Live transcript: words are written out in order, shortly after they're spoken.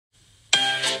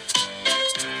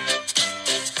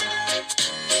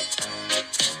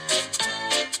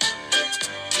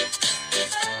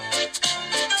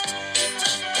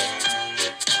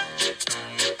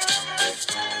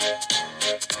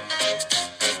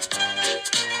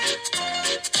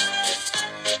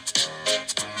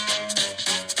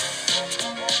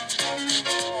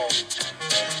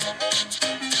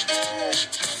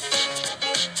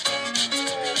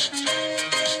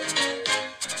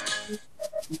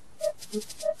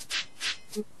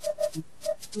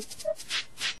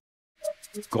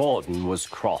Gordon was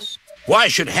cross. Why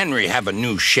should Henry have a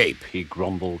new shape? He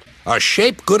grumbled. A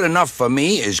shape good enough for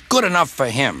me is good enough for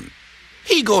him.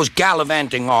 He goes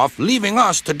gallivanting off, leaving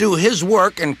us to do his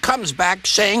work, and comes back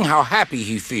saying how happy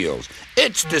he feels.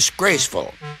 It's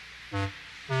disgraceful.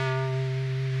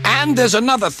 And there's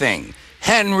another thing.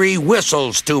 Henry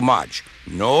whistles too much.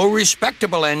 No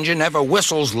respectable engine ever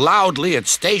whistles loudly at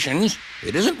stations.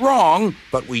 It isn't wrong,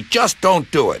 but we just don't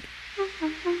do it.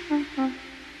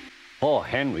 Poor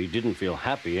Henry didn't feel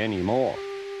happy anymore.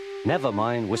 Never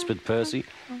mind, whispered Percy.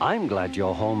 I'm glad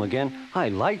you're home again. I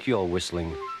like your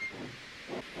whistling.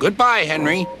 Goodbye,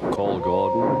 Henry, called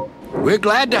Gordon. We're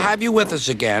glad to have you with us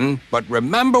again, but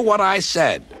remember what I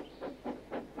said.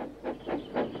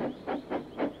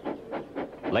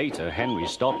 Later, Henry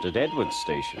stopped at Edward's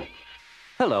station.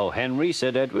 Hello, Henry,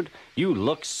 said Edward. You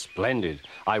look splendid.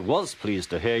 I was pleased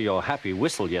to hear your happy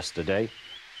whistle yesterday.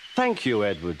 Thank you,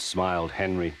 Edward, smiled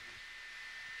Henry.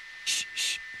 Shh,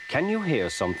 shh. Can you hear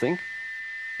something?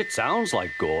 It sounds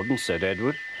like Gordon, said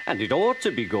Edward, and it ought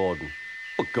to be Gordon.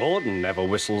 But Gordon never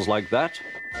whistles like that.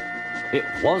 It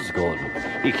was Gordon.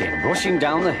 He came rushing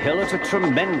down the hill at a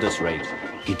tremendous rate.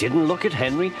 He didn't look at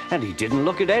Henry, and he didn't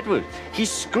look at Edward. He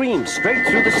screamed straight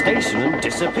through the station and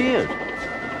disappeared.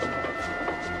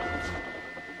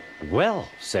 Well,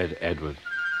 said Edward.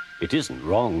 It isn't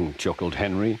wrong, chuckled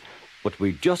Henry, but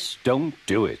we just don't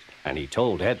do it. And he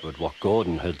told Edward what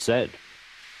Gordon had said.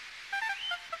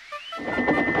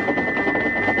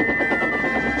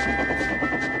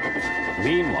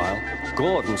 Meanwhile,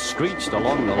 Gordon screeched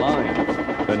along the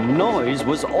line. The noise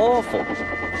was awful.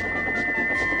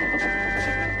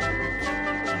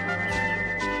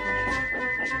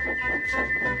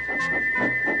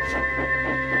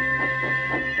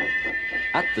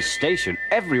 At the station,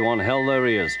 everyone held their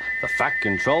ears. The Fat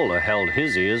Controller held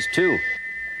his ears too.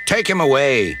 Take him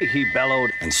away, he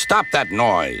bellowed, and stop that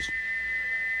noise.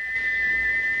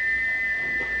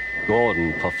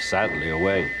 Gordon puffed sadly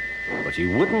away, but he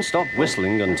wouldn't stop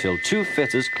whistling until two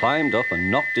fitters climbed up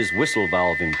and knocked his whistle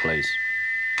valve in place.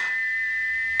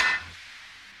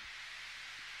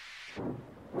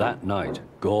 That night,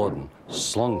 Gordon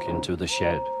slunk into the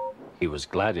shed. He was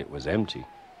glad it was empty.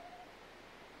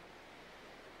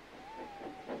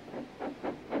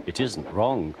 It isn't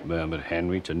wrong, murmured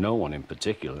Henry to no one in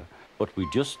particular, but we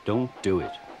just don't do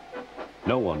it.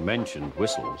 No one mentioned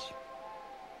whistles.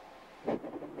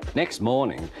 Next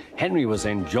morning, Henry was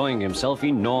enjoying himself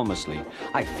enormously.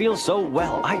 I feel so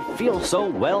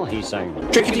well, he sang.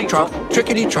 Trickety-trot,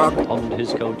 trickety-trot, hummed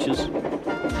his coaches.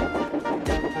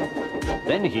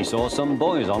 Then he saw some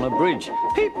boys on a bridge.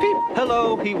 Peep, peep,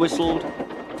 hello, he whistled.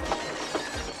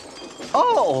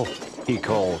 Oh, he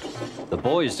called. The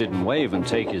boys didn't wave and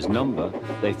take his number.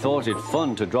 They thought it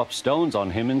fun to drop stones on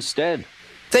him instead.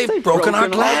 They've broken our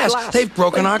glass! They've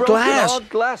broken our glass!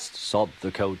 Sobbed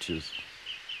the coaches.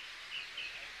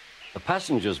 The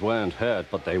passengers weren't hurt,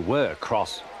 but they were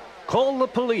cross. Call the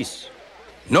police.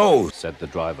 No, said the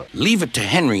driver. Leave it to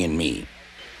Henry and me.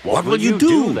 What will you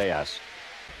do? They asked.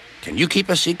 Can you keep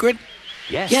a secret?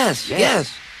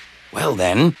 Yes. Well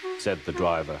then, said the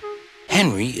driver.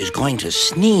 Henry is going to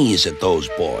sneeze at those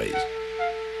boys.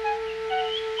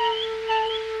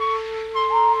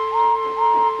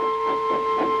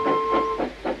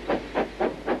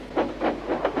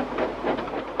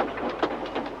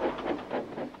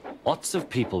 Lots of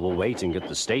people were waiting at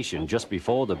the station just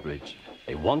before the bridge.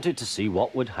 They wanted to see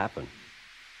what would happen.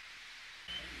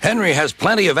 Henry has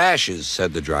plenty of ashes,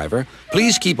 said the driver.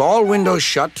 Please keep all windows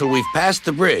shut till we've passed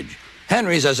the bridge.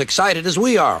 Henry's as excited as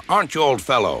we are, aren't you, old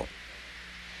fellow?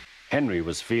 Henry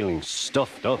was feeling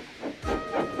stuffed up.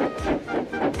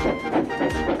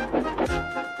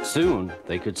 Soon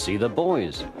they could see the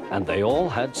boys, and they all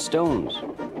had stones.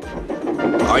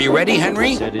 Are you ready,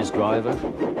 Henry? Said his driver.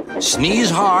 Sneeze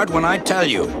hard when I tell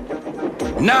you.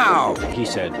 Now, he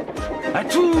said.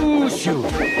 Achoo-shoo!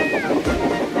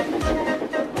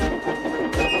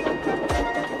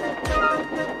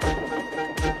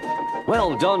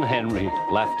 Well done, Henry,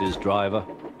 laughed his driver.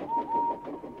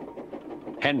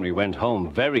 Henry went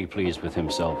home very pleased with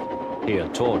himself. He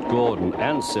had taught Gordon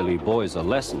and silly boys a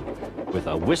lesson with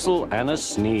a whistle and a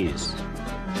sneeze.